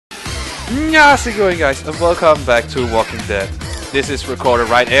How's it going, guys, and welcome back to Walking Dead. This is recorded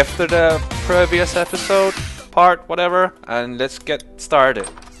right after the previous episode, part whatever, and let's get started.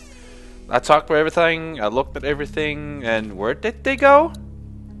 I talked for everything, I looked at everything, and where did they go?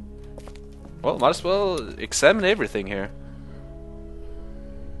 Well, might as well examine everything here.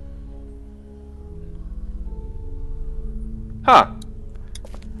 Huh.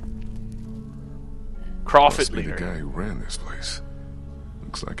 Crawford Must be leader. the guy who ran this place.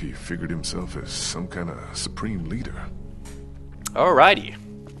 Looks like he figured himself as some kind of supreme leader. Alrighty.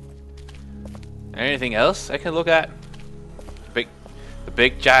 Anything else I can look at? The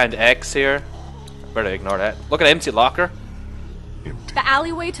big giant X here. Better ignore that. Look at the empty locker. Empty. The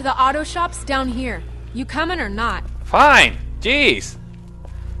alleyway to the auto shop's down here. You coming or not? Fine. Jeez.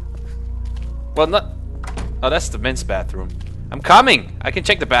 Well, not. Oh, that's the men's bathroom. I'm coming. I can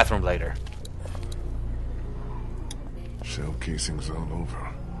check the bathroom later. Shell casings all over.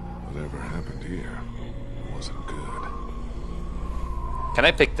 Whatever happened here wasn't good. Can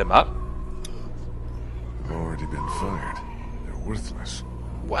I pick them up? They've already been fired. They're worthless.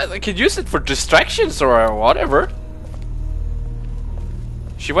 Well, I could use it for distractions or whatever.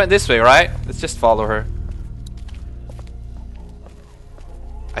 She went this way, right? Let's just follow her.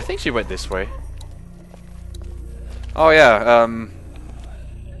 I think she went this way. Oh yeah,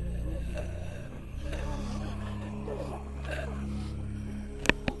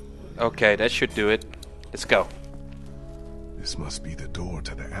 okay, that should do it. Let's go. This must be the door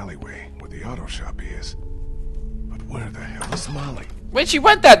to the alleyway where the auto shop is. But where the hell is Molly? Wait, she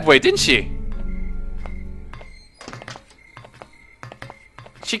went that way, didn't she?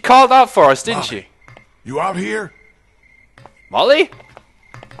 She called out for us, didn't she? You out here? Molly?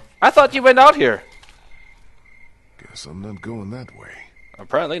 I thought you went out here. Guess I'm not going that way.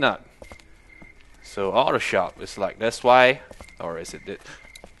 Apparently not. So auto shop is like this way, or is it?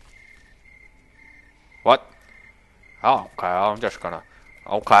 What? Oh, okay. I'm just gonna.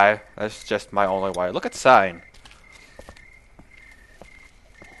 Okay, that's just my only way. Look at the sign.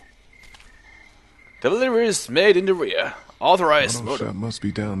 Deliveries made in the rear. Authorized. Auto shop must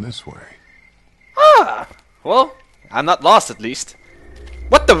be down this way. Ah, well, I'm not lost at least.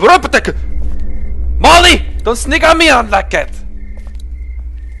 What the? Molly, don't sneak on me on like that.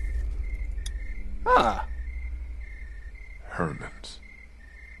 Ah. Herman's.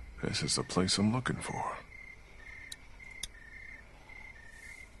 This is the place I'm looking for.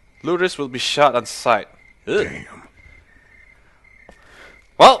 Looters will be shot on sight. Ugh. Damn.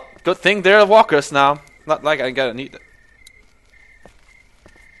 Well, good thing they're walkers now. Not like I gotta need it.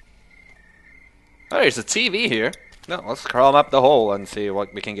 Oh, there's a TV here. No, let's crawl up the hole and see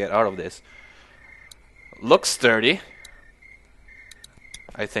what we can get out of this. Looks sturdy,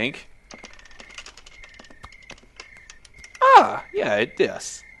 I think. Ah, yeah, it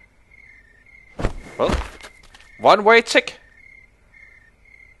does. Well, one-way tick.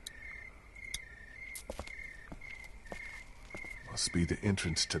 Must be the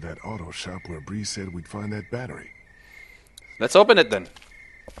entrance to that auto shop where Bree said we'd find that battery. Let's open it then.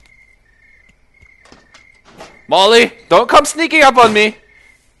 Molly, don't come sneaking up on me.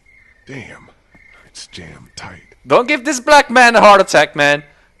 Damn. It's jammed tight. Don't give this black man a heart attack, man.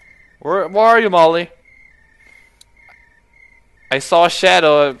 Where are you, Molly? I saw a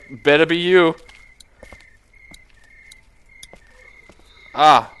shadow. It better be you.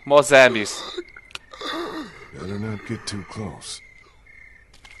 Ah, more zombies. Better not get too close.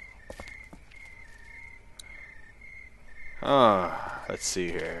 Let's see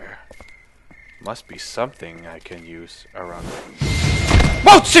here. Must be something I can use around.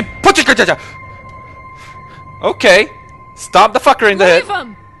 Whoa! Shit! Okay. Stomp the fucker in the head. Leave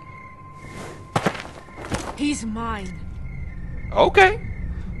him! He's mine. Okay.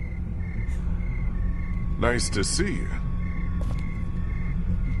 Nice to see you.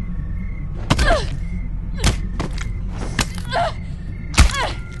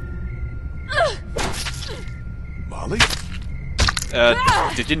 Molly?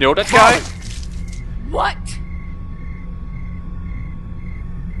 Did you know that guy? What?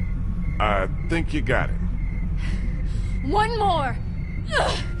 I think you got it. One more.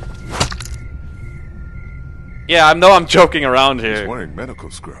 Yeah, I know I'm joking around He's here. wearing medical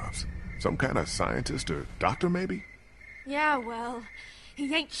scrubs. Some kind of scientist or doctor, maybe? Yeah, well,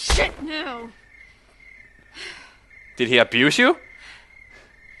 he ain't shit now. Did he abuse you?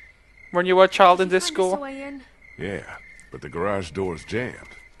 When you were a child in this Find us a school? way in? Yeah, but the garage door's jammed.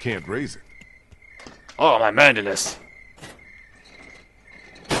 Can't raise it. Oh, my mandibles.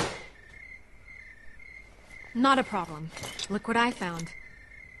 Not a problem. Look what I found.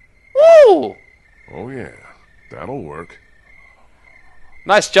 Woo! Oh yeah, that'll work.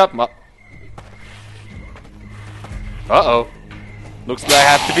 Nice job, Uh-oh. Looks like I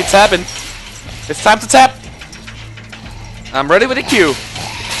have to be tapping. It's time to tap. I'm ready with the cue.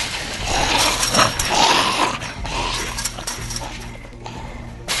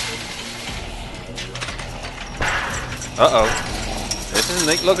 Uh-oh. This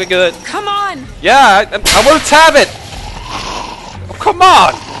isn't looking good. Come on! Yeah, I will tap it! Oh, come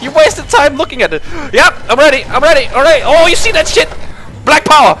on! You wasted time looking at it. Yep, I'm ready, I'm ready, alright. Oh, you see that shit? Black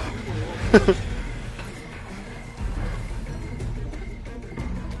power!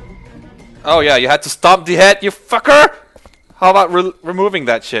 Oh yeah, you had to stomp the head, you fucker! How about removing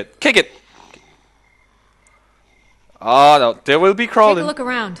that shit? Kick it! Oh no, there will be crawling. Take a look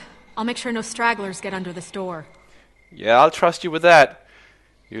around. I'll make sure no stragglers get under this door. Yeah, I'll trust you with that.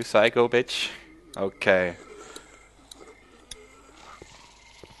 You psycho bitch. Okay.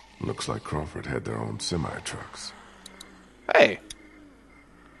 Looks like Crawford had their own semi-trucks. Hey.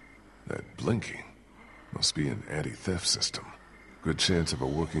 That blinking must be an anti-theft system. Good chance of a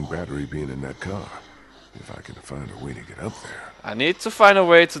working battery being in that car. If I can find a way to get up there. I need to find a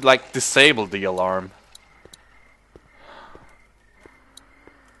way to, like, disable the alarm.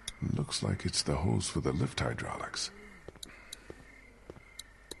 Looks like it's the hose for the lift hydraulics.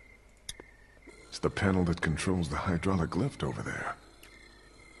 It's the panel that controls the hydraulic lift over there.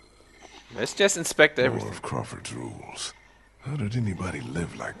 Let's just inspect everything. More of Crawford's rules. How did anybody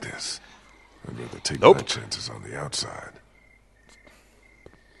live like this? I'd rather take Nope. my chances on the outside.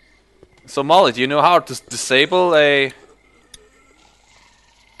 So Molly, do you know how to disable a...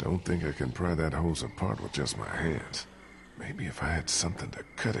 Don't think I can pry that hose apart with just my hands. Maybe if I had something to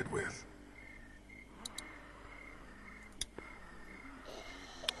cut it with.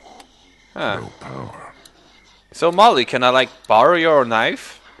 Huh. No power. So Molly, can I, like, borrow your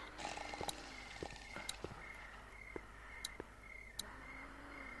knife?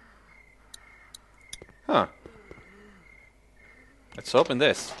 Huh. Let's open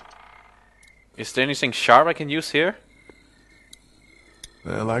this. Is there anything sharp I can use here?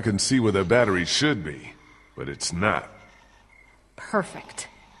 Well, I can see where the battery should be, but it's not. Perfect.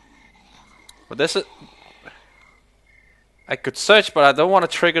 But this is... I could search, but I don't want to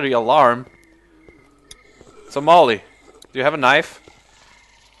trigger the alarm. So Molly, do you have a knife?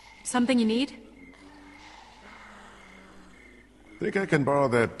 Something you need? Think I can borrow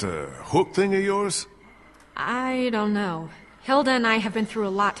that hook thing of yours? I don't know. Hilda and I have been through a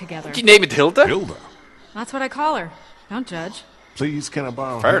lot together. Did you name it Hilda? Hilda. That's what I call her. Don't judge. Please, can I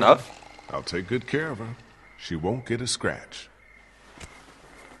borrow Fair her? enough. I'll take good care of her. She won't get a scratch.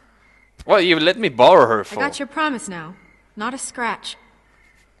 Well, you let me borrow her I for... got your promise now. Not a scratch.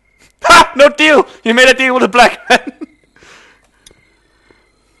 Ha! No deal! You made a deal with a black man!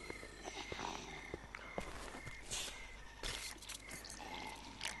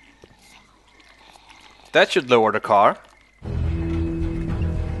 That should lower the car.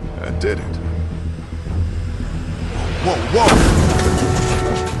 I did it. Whoa, whoa!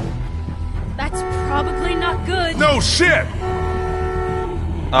 That's probably not good. No shit!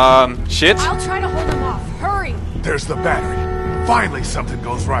 Shit? I'll try to hold him off. Hurry! There's the battery. Finally something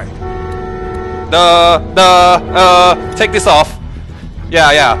goes right. Take this off.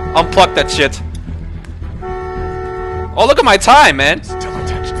 Yeah, unplug that shit. Oh, look at my time, man. Still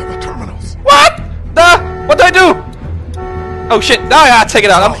attached to the terminals. What? What do I do? Oh shit, now I gotta take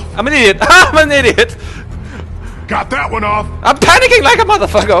it out. I'm an idiot. I'm an idiot. Got that one off. I'm panicking like a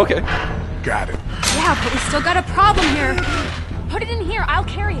motherfucker, okay. Got it. Yeah, but we still got a problem here. Put it in here. I'll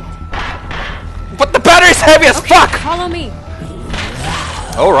carry it. But the battery's heavy as fuck! Follow me.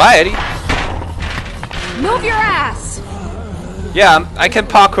 Alrighty. Move your ass. Yeah, I can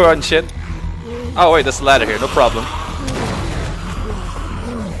parkour and shit. Oh wait, there's a ladder here, no problem.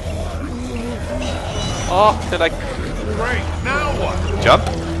 Oh, did I... Great, now what? jump?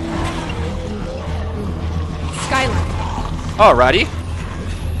 Skylar, Alrighty.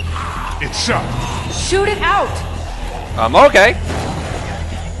 It's shut. shoot it out. Okay.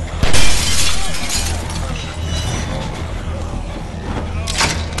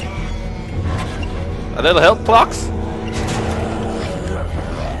 A little health blocks.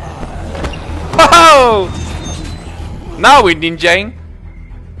 Whoa! Now we ninjaing.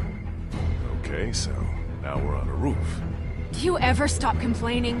 Okay, so now we're on a roof. Do you ever stop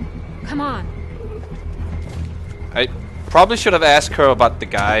complaining? Come on. I probably should have asked her about the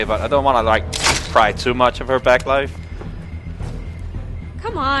guy, but I don't want to like pry too much of her back life.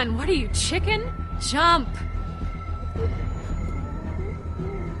 Come on. What are you, chicken? Jump.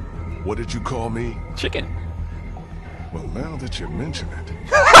 What did you call me? Chicken. Well, now that you mention it.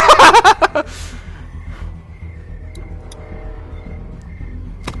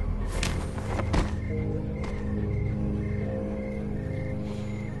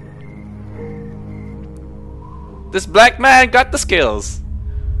 This black man got the skills.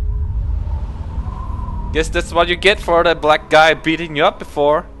 Guess that's what you get for that black guy beating you up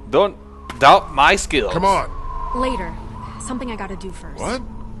before. Don't doubt my skills. Come on. Later. Something I gotta do first. What?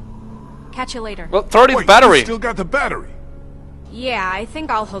 Catch you later. Well, throw the Wait, battery. you still got the battery. Yeah, I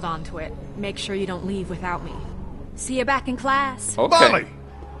think I'll hold on to it. Make sure you don't leave without me. See you back in class. Okay. Molly!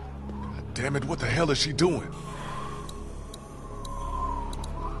 God damn it, what the hell is she doing?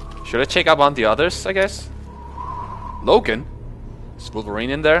 Should I check up on the others, I guess? Logan? Is Wolverine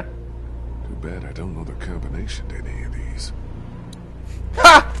in there? Too bad I don't know the combination to any of these.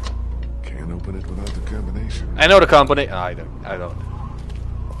 Ha! Can't open it without the combination. I know the company. Oh, I don't.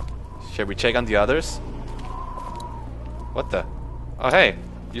 Should we check on the others? What the? Oh, hey.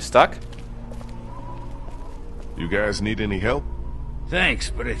 You stuck? You guys need any help? Thanks,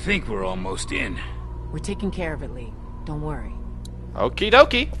 but I think we're almost in. We're taking care of it, Lee. Don't worry. Okie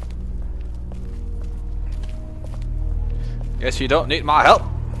dokie. Guess you don't need my help.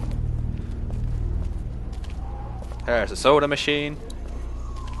 There's a soda machine.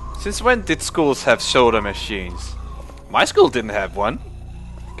 Since when did schools have soda machines? My school didn't have one.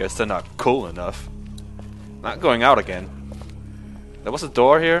 Guess they're not cool enough. Not going out again. There was a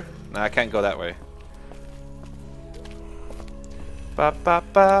door here? Nah, I can't go that way. Ba ba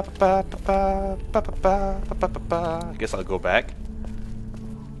ba ba ba ba ba ba ba ba ba. I guess I'll go back.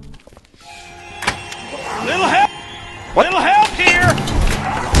 Little help! What? Little help here!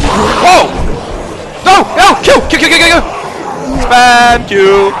 Whoa! No! No! Q! Q! Q! Q! Q! Spam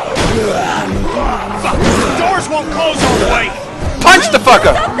Q! Fuck! The doors won't close all the way! Punch the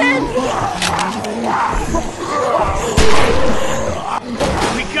fucker!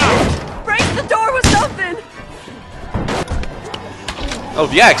 We got it! Break the door with something! Oh,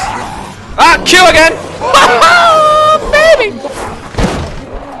 the axe! Ah! Q again! Baby!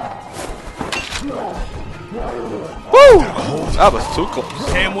 Woo! That was too close.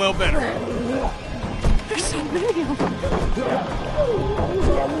 Damn well better. There's so many of them.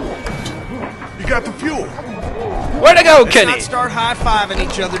 You got the fuel. Where'd it go, Let's Kenny? not start high-fiving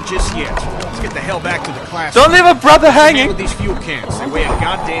each other just yet. Let's get the hell back to the class. Don't leave a brother With hanging! these fuel cans, they weigh a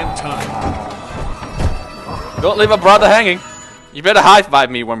goddamn ton. Don't leave a brother hanging. You better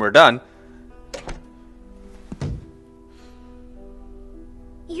high-five me when we're done.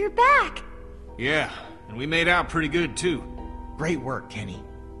 You're back! Yeah, and we made out pretty good too. Great work, Kenny.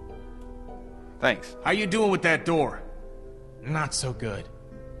 Thanks. How you doing with that door? Not so good.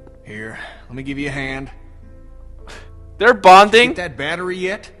 Here, let me give you a hand. They're bonding. Get that battery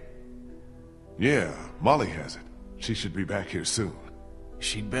yet? Yeah, Molly has it. She should be back here soon.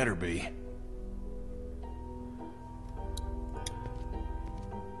 She'd better be.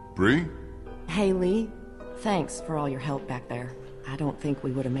 Bree? Hey, Lee. Thanks for all your help back there. I don't think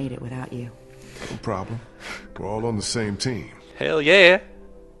we would have made it without you. No problem. We're all on the same team. Hell yeah.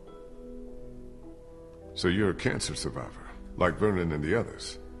 So you're a cancer survivor, like Vernon and the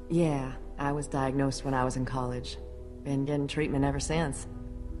others. Yeah, I was diagnosed when I was in college. Been getting treatment ever since.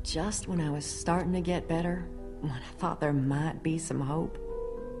 Just when I was starting to get better, when I thought there might be some hope,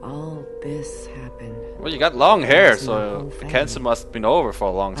 all this happened. Well, you got long hair, Lost my so whole the family. cancer must have been over for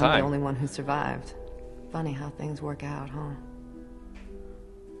a long I'm the time. only one who survived. Funny how things work out, huh?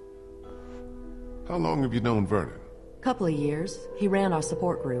 How long have you known Vernon? Couple of years. He ran our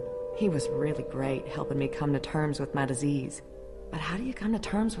support group. He was really great, helping me come to terms with my disease. But how do you come to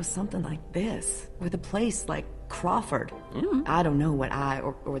terms with something like this? With a place like Crawford? I don't know what I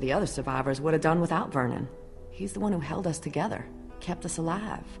or the other survivors would have done without Vernon. He's the one who held us together, kept us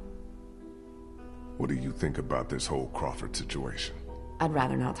alive. What do you think about this whole Crawford situation? I'd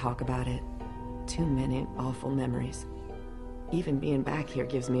rather not talk about it. Too many awful memories. Even being back here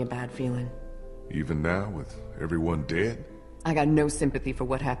gives me a bad feeling. Even now, with everyone dead? I got no sympathy for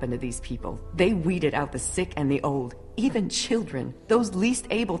what happened to these people. They weeded out the sick and the old, even children, those least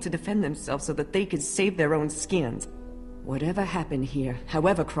able to defend themselves so that they could save their own skins. Whatever happened here,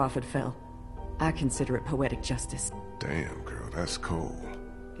 however Crawford fell, I consider it poetic justice. Damn, girl, that's cold.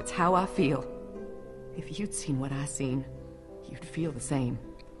 It's how I feel. If you'd seen what I seen, you'd feel the same.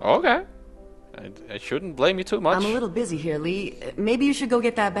 Okay. I shouldn't blame you too much. I'm a little busy here, Lee. Maybe you should go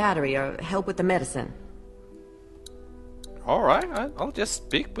get that battery or help with the medicine. Alright, I'll just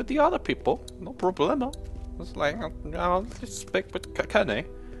speak with the other people. No problemo. It's like, I'll just speak with Kenny.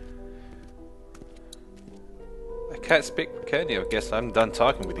 I can't speak with Kenny. I guess I'm done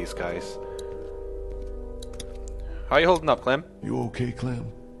talking with these guys. How you holding up, Clem? You okay, Clem?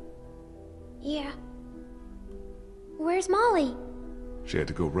 Yeah. Where's Molly? She had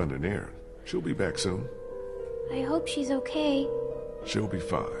to go run an errand. She'll be back soon. I hope she's okay. She'll be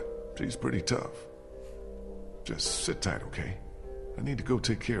fine. She's pretty tough. Just sit tight, okay? I need to go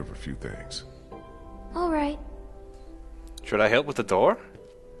take care of a few things. All right. Should I help with the door?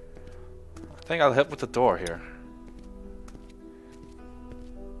 I think I'll help with the door here.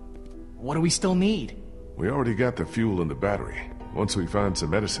 What do we still need? We already got the fuel in the battery. Once we find some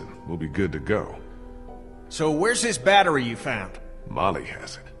medicine, we'll be good to go. So where's this battery you found? Molly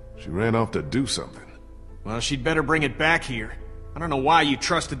has it. She ran off to do something. Well, she'd better bring it back here. I don't know why you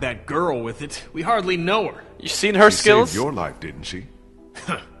trusted that girl with it. We hardly know her. You seen her She skills? saved your life, didn't she?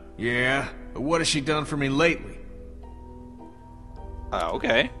 Yeah, but what has she done for me lately?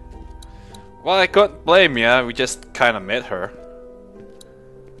 Okay. Well, I couldn't blame ya. We just kind of met her.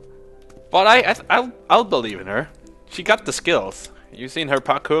 But I'll believe in her. She got the skills. You seen her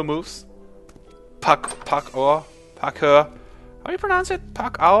parkour moves? Parkour. How do you pronounce it?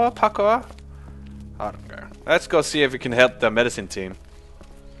 Parkour? I don't care. Let's go see if we can help the medicine team.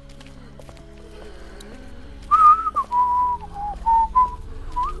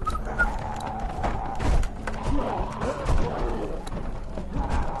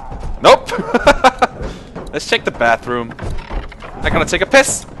 Nope! Let's check the bathroom. I gotta take a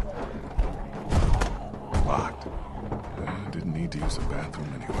piss! Locked. Didn't need to use the bathroom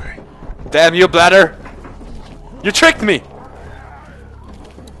anyway. Damn you, bladder! You tricked me!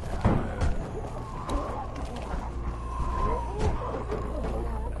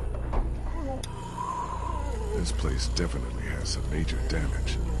 This place definitely has some major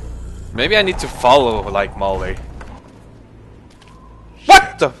damage. Maybe I need to follow like Molly.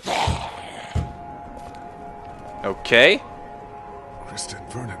 What the? Okay. Krista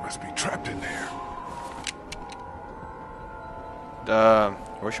and Vernon must be trapped in there.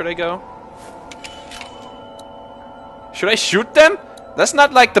 Where should I go? Should I shoot them? That's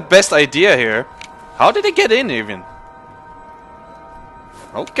not like the best idea here. How did they get in even?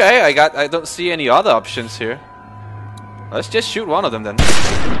 Okay, I don't see any other options here. Let's just shoot one of them then.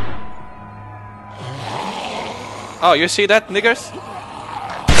 Oh, you see that, niggers?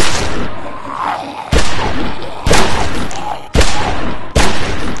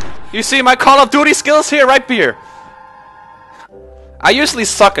 You see my Call of Duty skills here, right here? I usually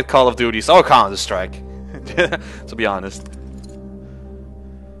suck at Call of Duty, or Counter-Strike, to be honest.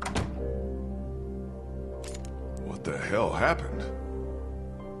 What the hell happened?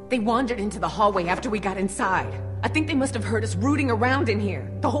 They wandered into the hallway after we got inside. I think they must have heard us rooting around in here.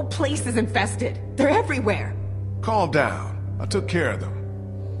 The whole place is infested. They're everywhere. Calm down. I took care of them.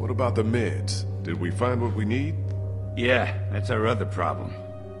 What about the meds? Did we find what we need? Yeah, that's our other problem.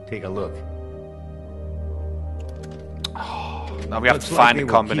 Take a look. Now we have Looks to like find they a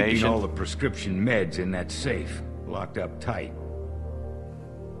were combination. keeping all the prescription meds in that safe, locked up tight.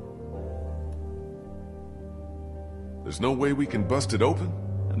 There's no way we can bust it open?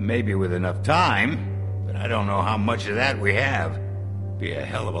 Maybe with enough time, but I don't know how much of that we have. Be a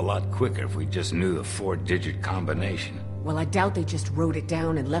hell of a lot quicker if we just knew the 4-digit combination. Well, I doubt they just wrote it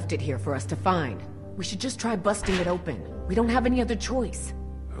down and left it here for us to find. We should just try busting it open. We don't have any other choice.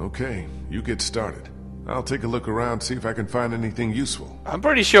 Okay, you get started. I'll take a look around, see if I can find anything useful. I'm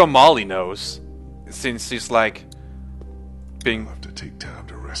pretty sure Molly knows, since she's like being I'll have to take time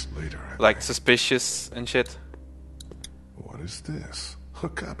to rest later. like suspicious and shit. What is this? A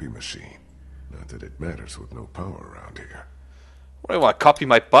copy machine. Not that it matters with no power around here. What do you want? Copy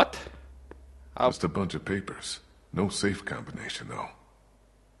my butt? Just a bunch of papers. No safe combination, though.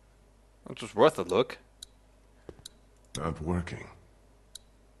 It was worth a look. Not working.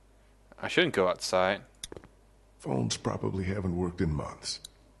 I shouldn't go outside. Phones probably haven't worked in months.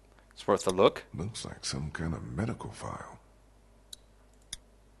 It's worth a look. Looks like some kind of medical file.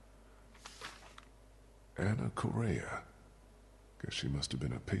 Anna Correa. Guess she must have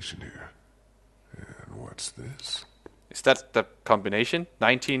been a patient here. And what's this? Is that the combination?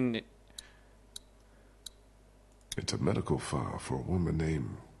 19... It's a medical file for a woman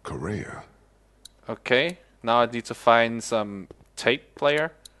named Correa. Okay, now I need to find some tape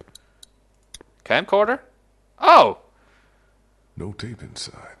player. Camcorder? Oh! No tape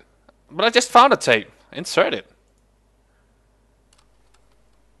inside. But I just found a tape. Insert it.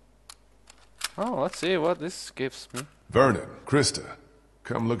 Oh, let's see what this gives me. Vernon, Krista,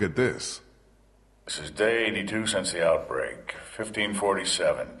 come look at this. This is day 82 since the outbreak.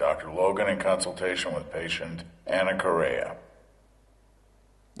 1547. Dr. Logan in consultation with patient Anna Correa.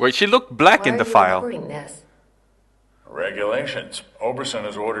 Wait, she looked black in the file. This? Regulations. Oberson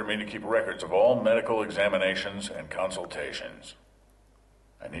has ordered me to keep records of all medical examinations and consultations.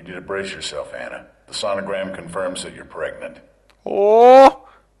 I need you to brace yourself, Anna. The sonogram confirms that you're pregnant. Oh!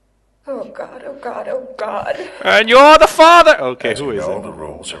 Oh God, oh God, oh God. And you're the father! Okay, As who you is know, it? the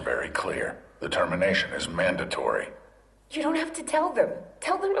rules are very clear. The termination is mandatory. You don't have to tell them.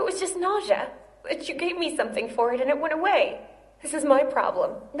 Tell them it was just nausea. But you gave me something for it and it went away. This is my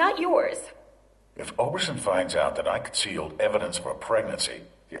problem, not yours. If Oberson finds out that I concealed evidence of a pregnancy,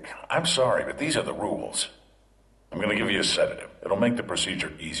 I'm sorry, but these are the rules. I'm gonna give you a sedative. It'll make the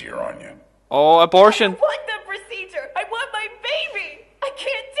procedure easier on you. Oh, abortion. I want the procedure. I want my baby. I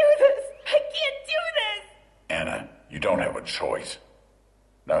can't do this. I can't do this. Anna, you don't have a choice.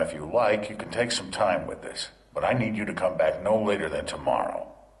 Now, if you like, you can take some time with this, but I need you to come back no later than tomorrow,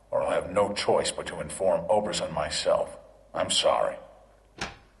 or I'll have no choice but to inform Oberson myself. I'm sorry.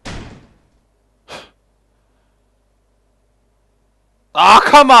 Oh,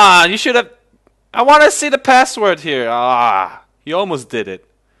 come on! You should have... I want to see the password here. Ah, he almost did it.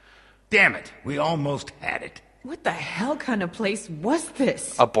 Damn it, we almost had it. What the hell kind of place was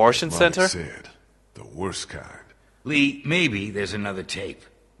this? Abortion Molly center? said, the worst kind. Lee, maybe there's another tape.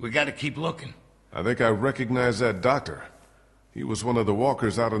 We gotta keep looking. I think I recognize that doctor. He was one of the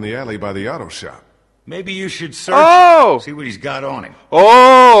walkers out in the alley by the auto shop. Maybe you should search see what he's got on him.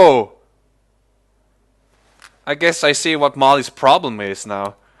 Oh! I guess I see what Molly's problem is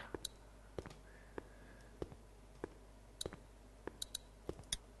now.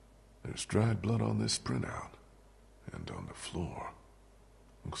 There's dried blood on this printout. And on the floor.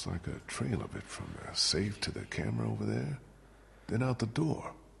 Looks like a trail of it from the safe to the camera over there. Then out the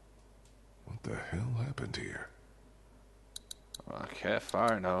door. What the hell happened here? Okay,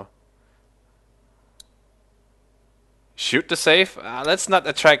 far now. Shoot the safe? Let's not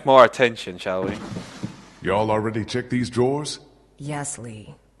attract more attention, shall we? Y'all already checked these drawers? Yes,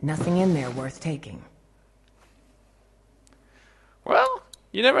 Lee. Nothing in there worth taking. Well,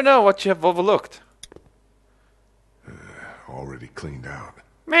 you never know what you have overlooked. Already cleaned out.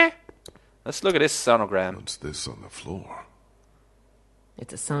 Meh. Let's look at this sonogram. What's this on the floor?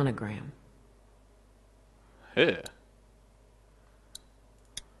 It's a sonogram. Here.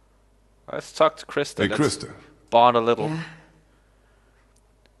 Let's talk to Krista. Hey, Let's Krista. bond a little. Yeah.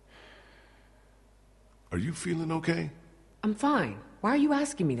 Are you feeling okay? I'm fine. Why are you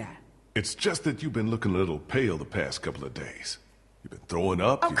asking me that? It's just that you've been looking a little pale the past couple of days. You've been throwing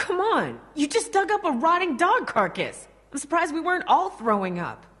up. Oh, come on. You just dug up a rotting dog carcass. I'm surprised we weren't all throwing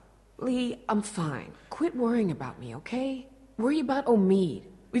up. Lee, I'm fine. Quit worrying about me, okay? Worry about Omid.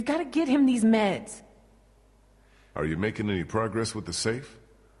 We've got to get him these meds. Are you making any progress with the safe?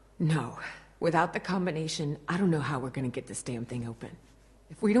 No. Without the combination, I don't know how we're gonna get this damn thing open.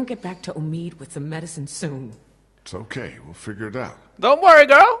 If we don't get back to Omid with some medicine soon... It's okay. We'll figure it out. Don't worry,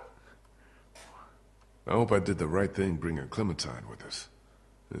 girl. I hope I did the right thing bringing Clementine with us.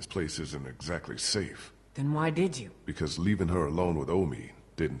 This place isn't exactly safe. Then why did you? Because leaving her alone with Omid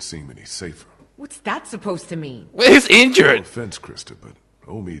didn't seem any safer. What's that supposed to mean? He's No injured. offense, Krista, but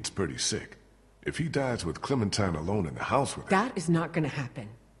Omid's pretty sick. If he dies with Clementine alone in the house with her... That is not gonna happen.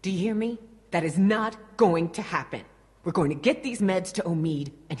 Do you hear me? That is not going to happen. We're going to get these meds to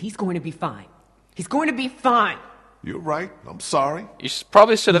Omid, and he's going to be fine. He's going to be fine! You're right. I'm sorry. You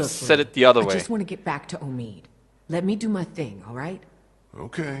probably should have Look, said Lee, it the other I way. just want to get back to Omid. Let me do my thing, alright?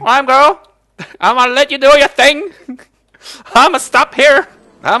 Okay. I'm girl. I'm gonna let you do your thing. I'm gonna stop here.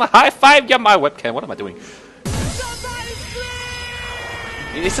 I'm gonna high five you on my webcam. What am I doing?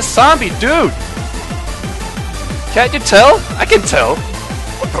 It's a zombie, dude. Can't you tell? I can tell.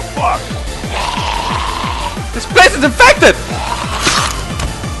 What the fuck? This place is infected.